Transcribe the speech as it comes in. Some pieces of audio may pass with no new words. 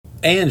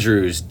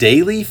Andrew's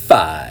Daily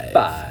Five.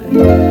 I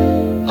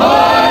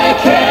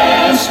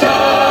can't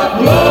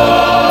stop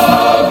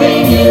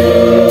loving you.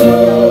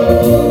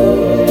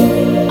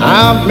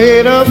 I've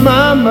made up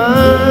my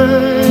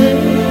mind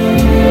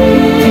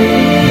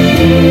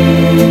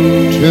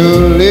to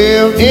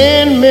live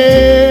in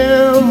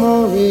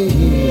memories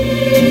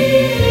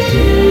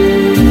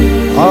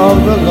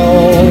of the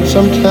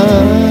lonesome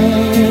time.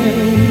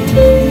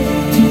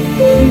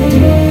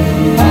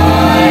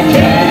 I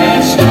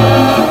can't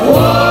stop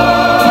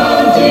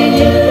wanting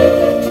you.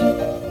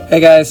 Hey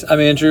guys, I'm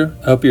Andrew.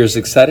 I hope you're as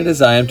excited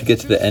as I am to get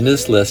to the end of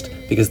this list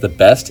because the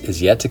best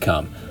is yet to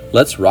come.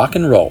 Let's rock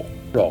and roll.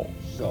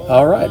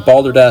 All right,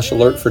 Balderdash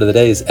alert for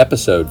today's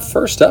episode.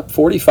 First up,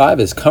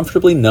 45 is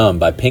Comfortably Numb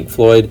by Pink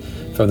Floyd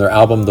from their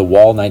album The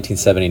Wall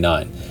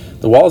 1979.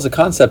 The Wall is a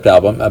concept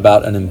album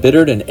about an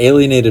embittered and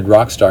alienated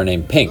rock star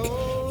named Pink.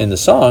 In the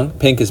song,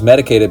 Pink is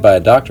medicated by a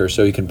doctor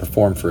so he can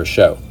perform for a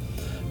show.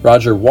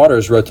 Roger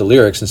Waters wrote the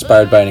lyrics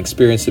inspired by an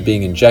experience of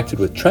being injected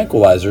with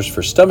tranquilizers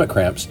for stomach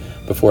cramps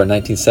before a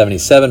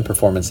 1977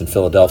 performance in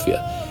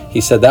Philadelphia. He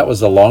said, "That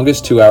was the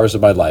longest 2 hours of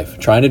my life,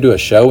 trying to do a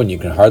show when you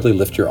can hardly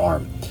lift your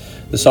arm."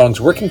 The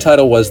song's working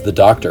title was The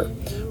Doctor.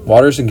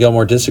 Waters and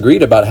Gilmour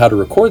disagreed about how to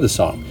record the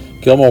song.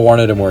 Gilmour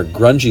wanted a more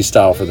grungy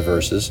style for the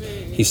verses.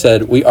 He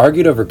said, "We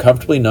argued over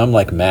Comfortably Numb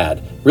like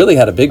mad. Really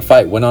had a big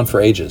fight, went on for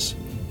ages."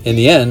 In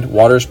the end,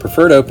 Waters'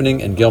 preferred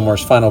opening and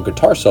Gilmour's final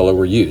guitar solo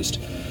were used.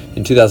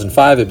 In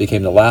 2005, it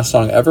became the last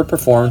song ever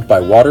performed by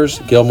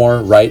Waters,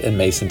 Gilmour, Wright, and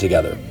Mason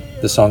together.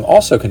 The song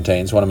also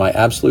contains one of my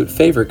absolute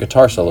favorite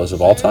guitar solos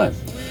of all time.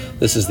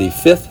 This is the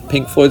fifth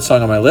Pink Floyd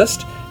song on my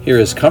list. Here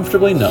is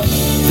Comfortably Numb.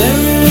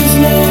 There is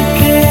no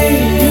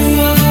pain,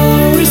 you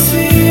are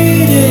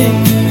receding.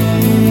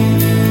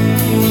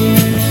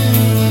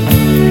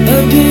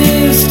 A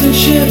distant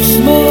ship,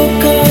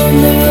 smoke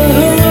on the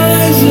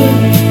horizon.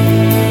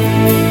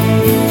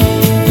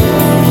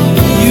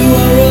 You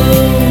are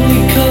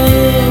only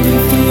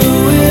coming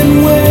through in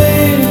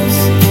waves.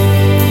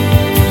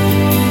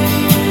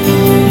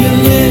 Your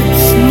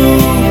lips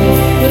move,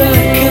 but I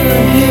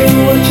can't hear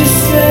what you say.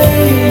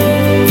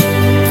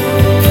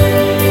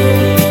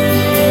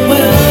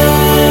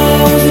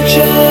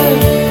 Child,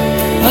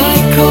 I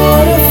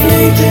caught a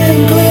fleeting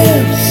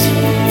glimpse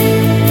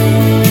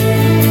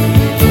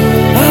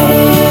out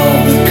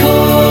of the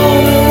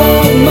corner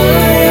of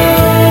my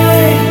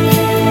eye.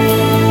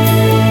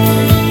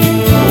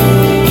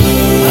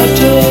 I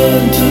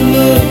turned to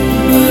look,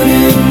 but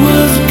it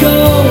was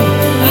gone.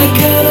 I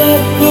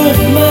cannot put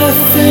my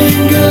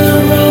finger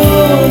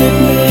on it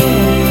now.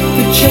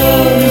 The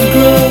child is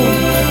grown,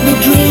 the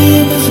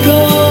dream is gone.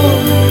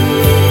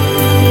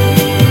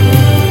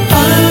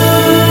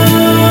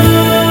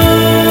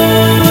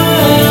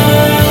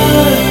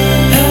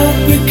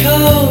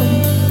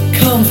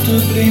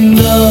 Comfortably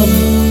numb.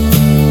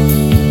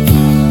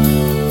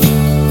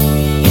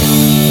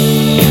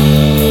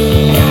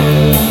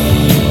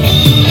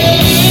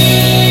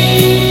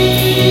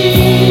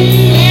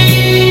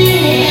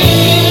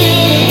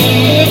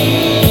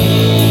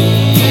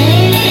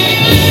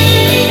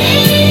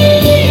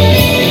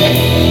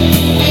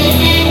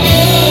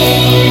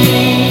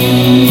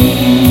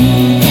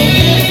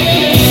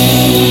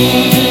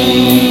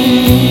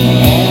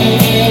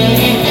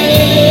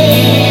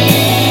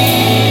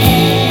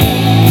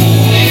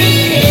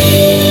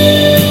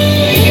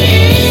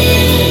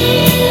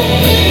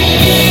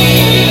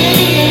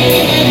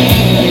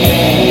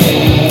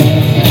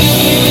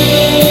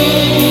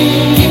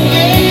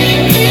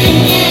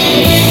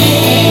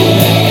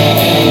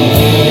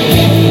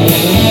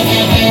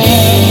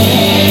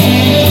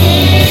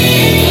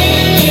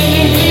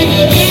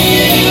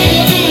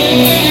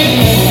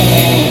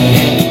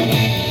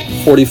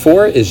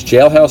 44 is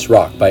Jailhouse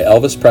Rock by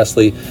Elvis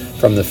Presley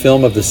from the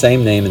film of the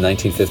same name in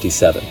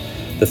 1957.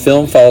 The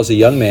film follows a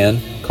young man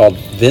called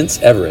Vince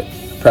Everett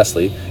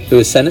Presley who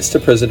is sentenced to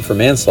prison for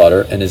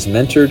manslaughter and is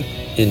mentored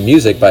in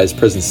music by his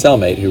prison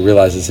cellmate who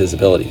realizes his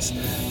abilities.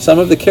 Some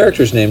of the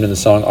characters named in the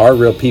song are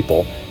real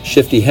people.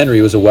 Shifty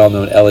Henry was a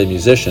well-known LA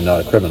musician,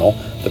 not a criminal.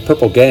 The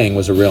Purple Gang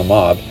was a real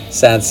mob.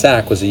 Sad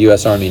Sack was a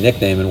U.S. Army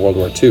nickname in World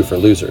War II for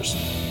losers.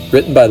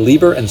 Written by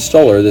Lieber and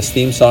Stoller, this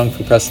theme song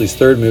for Presley's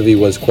third movie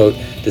was, quote,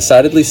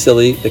 decidedly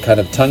silly, the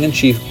kind of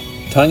tongue-in-cheek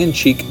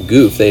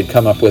goof they had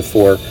come up with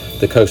for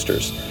The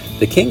Coasters.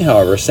 The King,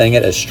 however, sang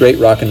it as straight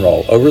rock and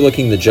roll,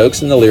 overlooking the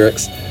jokes in the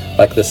lyrics,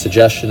 like the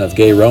suggestion of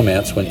gay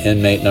romance when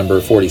inmate number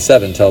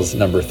 47 tells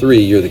number 3,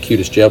 you're the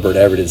cutest jailbird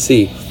I ever did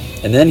see.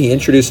 And then he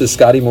introduces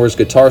Scotty Moore's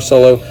guitar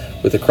solo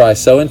with a cry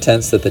so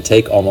intense that the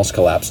take almost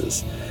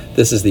collapses.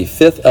 This is the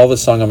fifth Elvis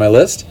song on my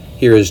list.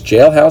 Here is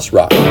Jailhouse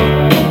Rock.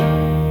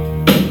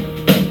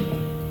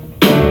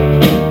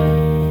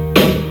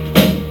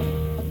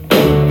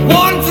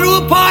 Walking through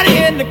a party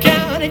in the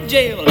county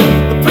jail.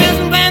 The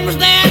prison band was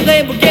there,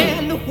 they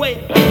began to wail.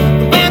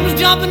 The band was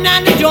jumping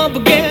and the joint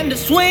began to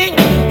swing.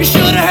 You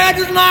should have heard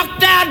this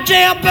knocked out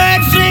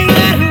jailbird sing.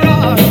 Let it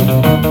rock,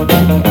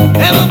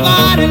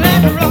 everybody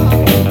let it rock.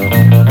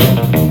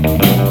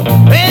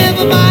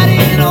 Everybody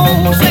in in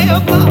old cell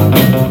block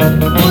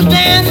was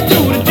dancing to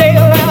the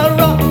jailhouse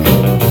rock.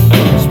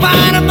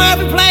 Spider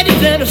Murphy played his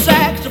tenor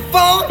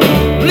saxophone.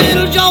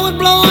 Little Joe was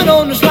blowing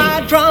on the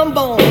slide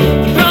trombone.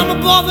 The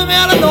drummer boy from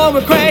Illinois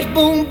would crash,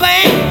 boom,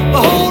 bang. The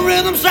whole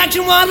rhythm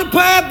section was a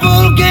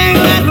purple gang.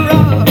 Let's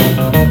rock.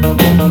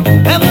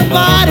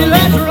 Everybody,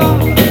 let's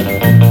rock.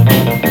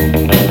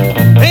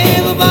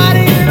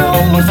 Everybody in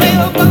old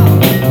cell block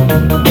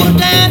was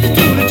dancing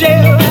to the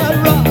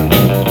jailhouse rock.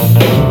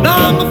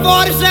 Number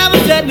 47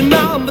 said to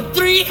number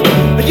 3,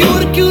 you're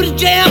the cutest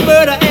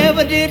jailbird I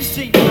ever did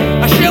see.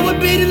 I sure would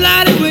be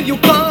delighted with your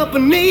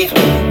company.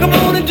 Come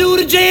on and do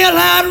the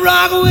jailhouse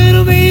rock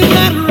with me.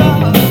 Let's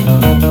rock.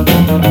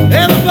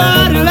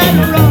 Everybody, let's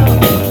rock.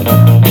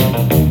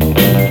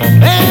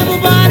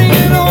 Everybody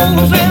in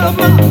old cell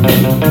block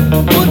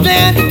was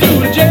dancing to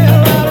the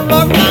jailhouse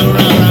rock. Rock,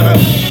 rock, rock.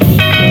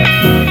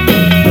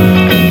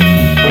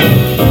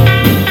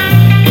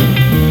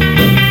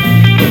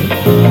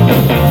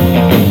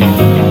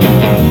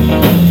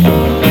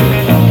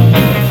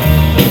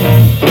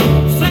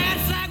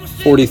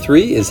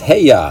 43 is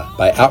Hey Ya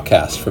by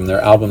Outkast from their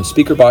album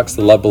Speakerboxxx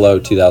The Love Below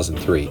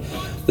 2003.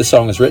 This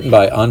song is written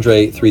by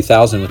Andre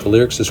 3000 with the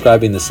lyrics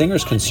describing the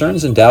singer's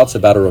concerns and doubts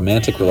about a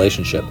romantic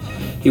relationship.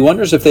 He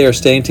wonders if they are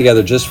staying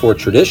together just for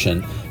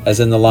tradition,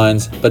 as in the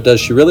lines, but does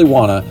she really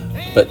wanna,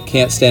 but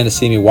can't stand to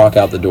see me walk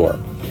out the door.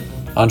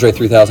 Andre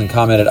 3000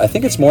 commented, I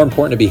think it's more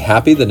important to be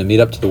happy than to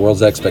meet up to the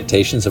world's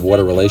expectations of what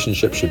a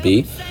relationship should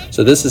be,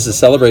 so this is a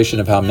celebration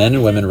of how men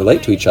and women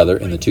relate to each other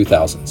in the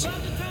 2000s.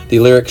 The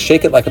lyric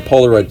Shake It Like a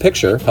Polaroid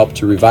Picture helped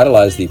to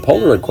revitalize the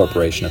Polaroid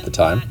Corporation at the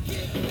time.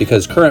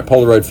 Because current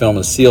Polaroid film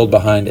is sealed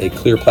behind a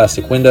clear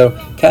plastic window,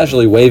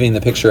 casually waving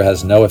the picture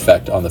has no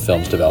effect on the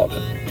film's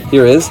development.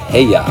 Here is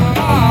Hey Ya.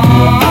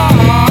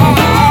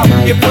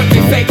 If what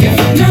they say is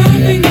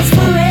nothing is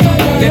forever,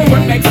 then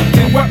what makes it,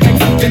 then what makes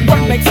it, then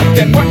what makes it,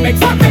 then what makes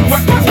it, then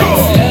what makes it?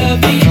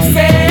 Love the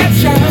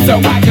exception. So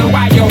why yo,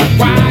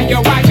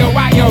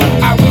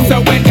 are we so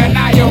in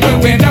denial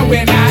when we know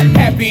we're not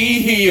happy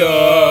here?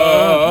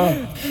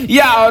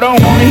 Y'all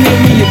don't wanna hear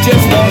me, you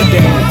just wanna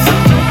dance.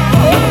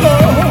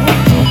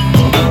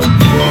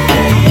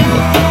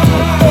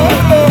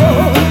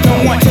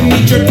 Don't want to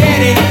meet your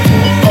daddy.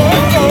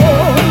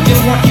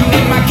 Just want you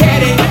in my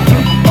caddy.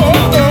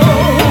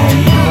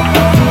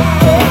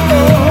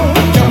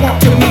 Don't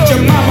want to meet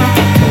your mama.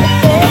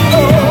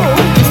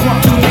 Just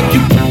want to make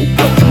you.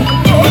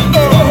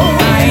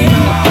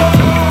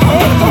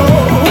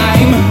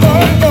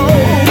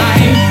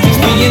 I'm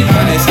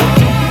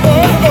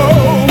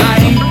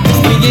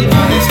just being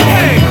honest.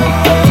 Hey,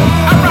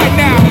 alright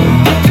now,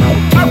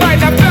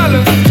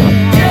 fellas.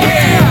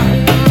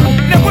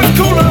 Yeah. Now what's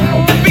cooler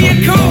than being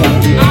cool?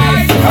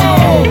 Ice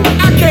cold.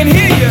 I can't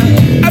hear you.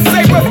 I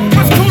say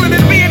what's cooler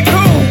than being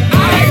cool?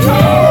 Ice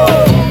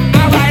cold.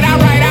 Alright.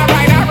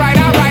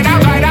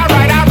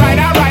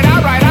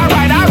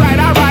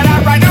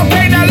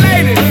 Okay, now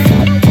ladies.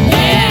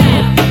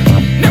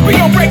 Yeah. Now we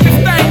gon' break this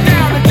thing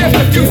down in just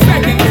a few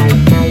seconds.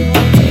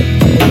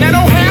 Now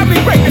don't have me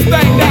break this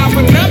thing down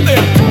for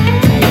nothing.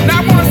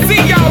 Now I wanna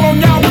see y'all on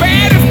y'all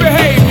baddest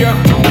behavior.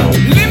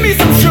 Lend me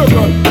some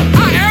sugar. I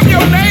am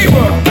your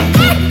neighbor.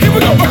 Here we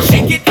go.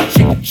 Shake it,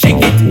 shake it,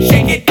 shake it,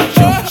 shake it,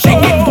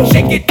 shake it,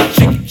 shake it,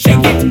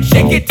 shake it,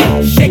 shake it,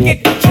 shake it,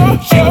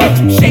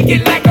 shake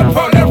it like a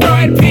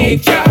Polaroid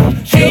picture.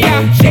 Hey,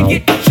 shake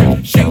it,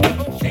 shake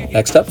it.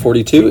 Next up,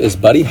 42 is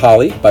Buddy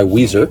Holly by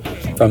Weezer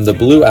from the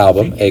Blue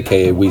Album,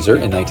 aka Weezer,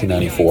 in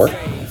 1994.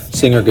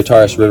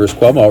 Singer-guitarist Rivers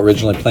Cuomo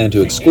originally planned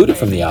to exclude it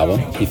from the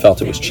album. He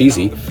felt it was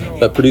cheesy,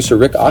 but producer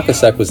Rick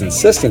Ocasek was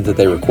insistent that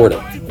they record it.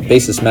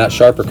 Bassist Matt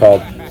Sharp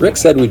recalled, Rick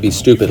said we'd be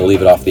stupid to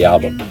leave it off the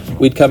album.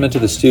 We'd come into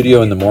the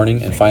studio in the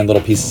morning and find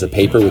little pieces of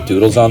paper with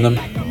doodles on them,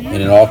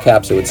 and in all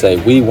caps it would say,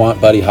 "We want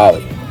Buddy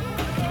Holly."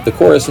 The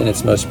chorus in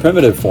its most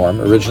primitive form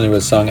originally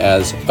was sung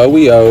as, "Oh,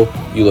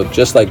 you look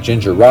just like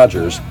Ginger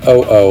Rogers.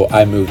 Oh,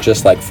 I move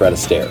just like Fred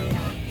Astaire."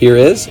 Here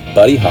is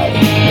Buddy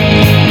Holly.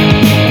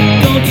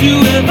 Don't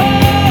you ever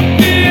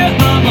fear,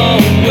 I'm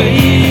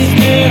always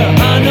there.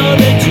 I know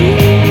that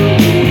you'll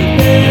be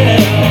there.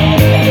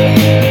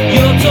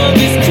 Your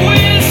tongue is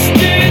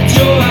twisted,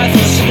 your eyes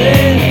are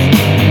slit.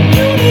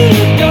 You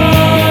need a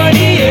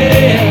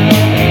guardian,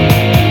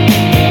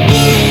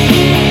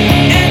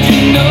 and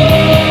you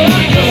know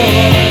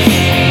yours,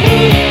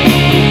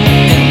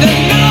 and I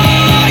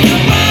know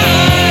you're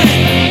mine.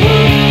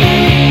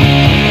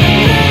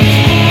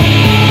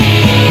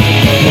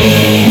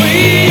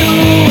 With you,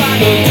 I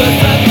know just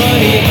like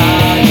money.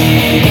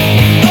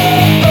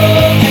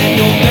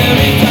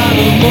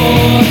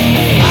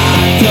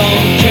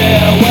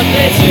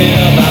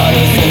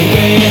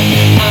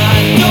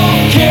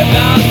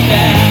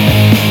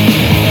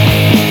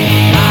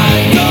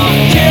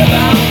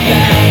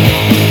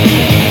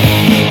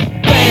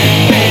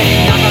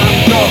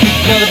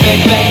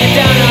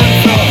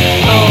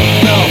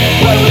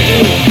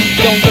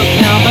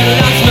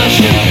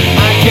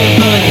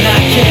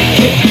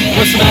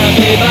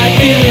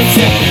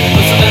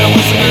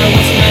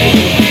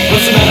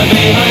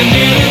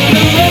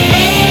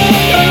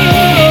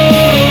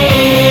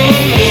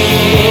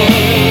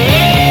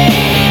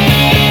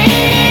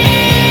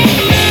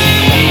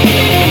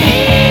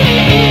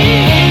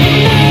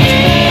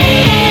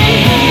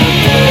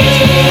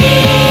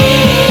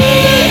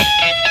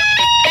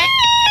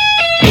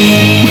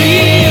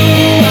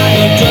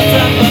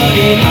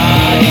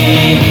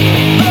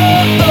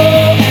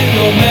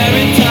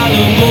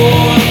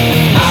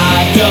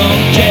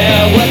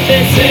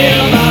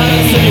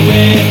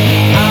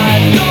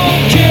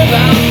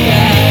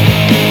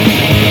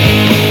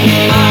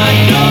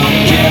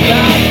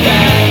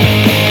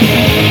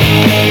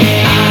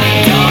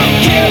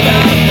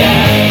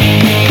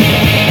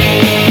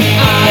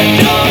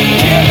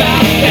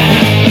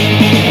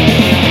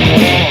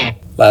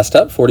 Last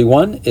up,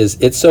 41, is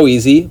It's So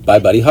Easy by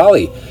Buddy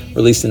Holly,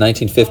 released in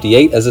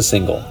 1958 as a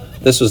single.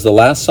 This was the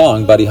last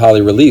song Buddy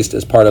Holly released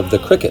as part of the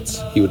Crickets.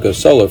 He would go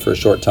solo for a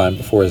short time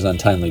before his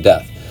untimely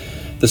death.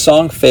 The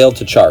song failed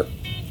to chart.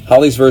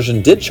 Holly's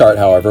version did chart,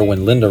 however,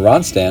 when Linda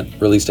Ronstadt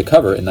released a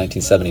cover in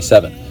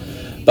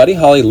 1977. Buddy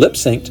Holly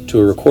lip-synced to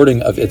a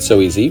recording of It's So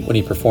Easy when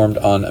he performed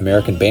on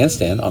American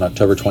Bandstand on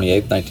October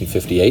 28,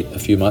 1958, a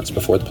few months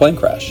before the plane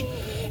crash.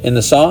 In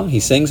the song,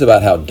 he sings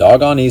about how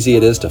doggone easy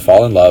it is to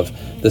fall in love.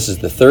 This is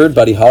the third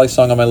Buddy Holly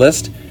song on my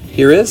list.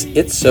 Here is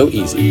It's So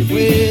Easy.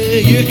 Where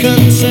you're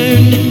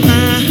concerned,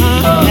 my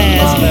heart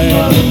has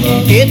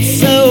learned. It's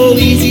so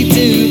easy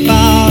to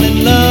fall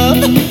in love.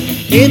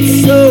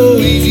 It's so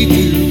easy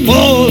to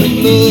fall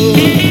in love.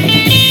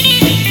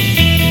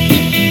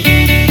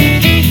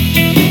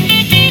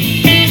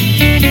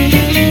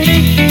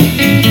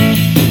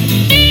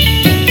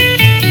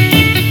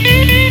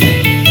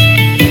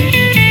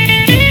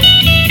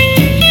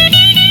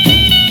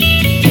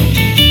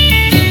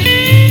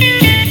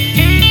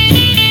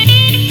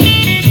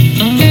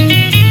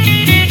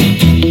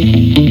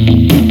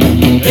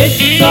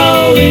 It's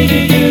so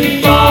easy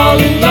to fall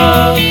in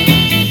love.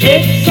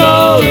 It's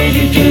so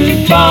easy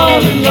to fall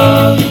in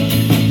love.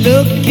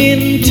 Look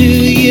into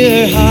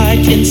your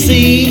heart and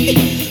see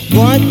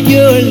what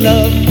your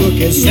love book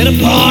has set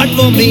apart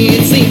for me.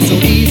 It seems so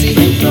easy.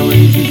 So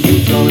easy,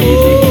 so easy.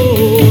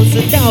 Oh,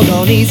 so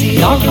doggone easy.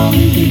 Doggone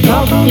easy,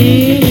 doggone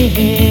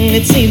easy.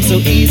 It seems so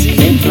easy.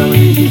 Seems so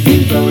easy,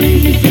 seems so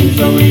easy, seems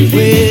so easy.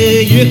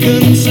 Where you're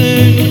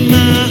concerned,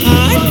 my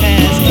heart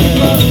has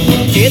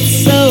learned.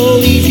 It's so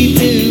easy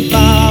to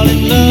fall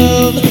in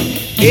love.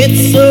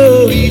 It's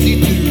so easy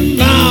to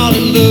fall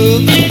in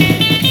love.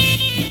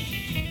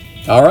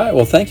 All right,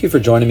 well, thank you for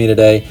joining me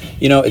today.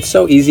 You know, it's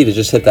so easy to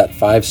just hit that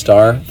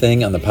 5-star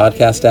thing on the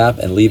podcast app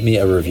and leave me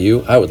a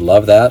review. I would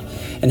love that.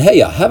 And hey,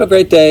 y'all, have a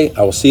great day.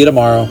 I will see you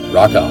tomorrow.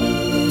 Rock on.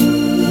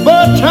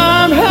 But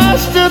time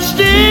has stood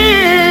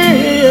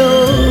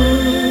still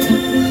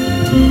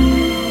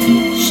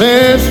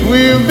since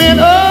we've been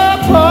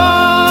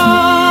apart.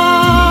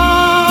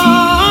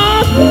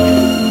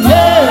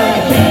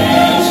 Yeah.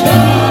 Can't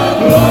stop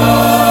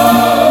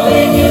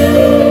loving you.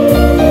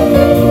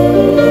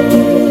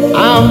 I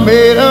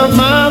made up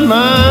my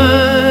mind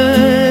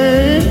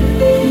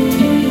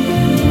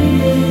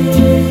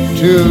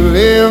to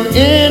live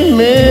in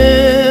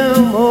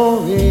memories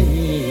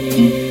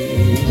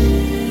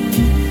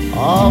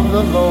of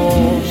the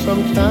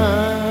lonesome time.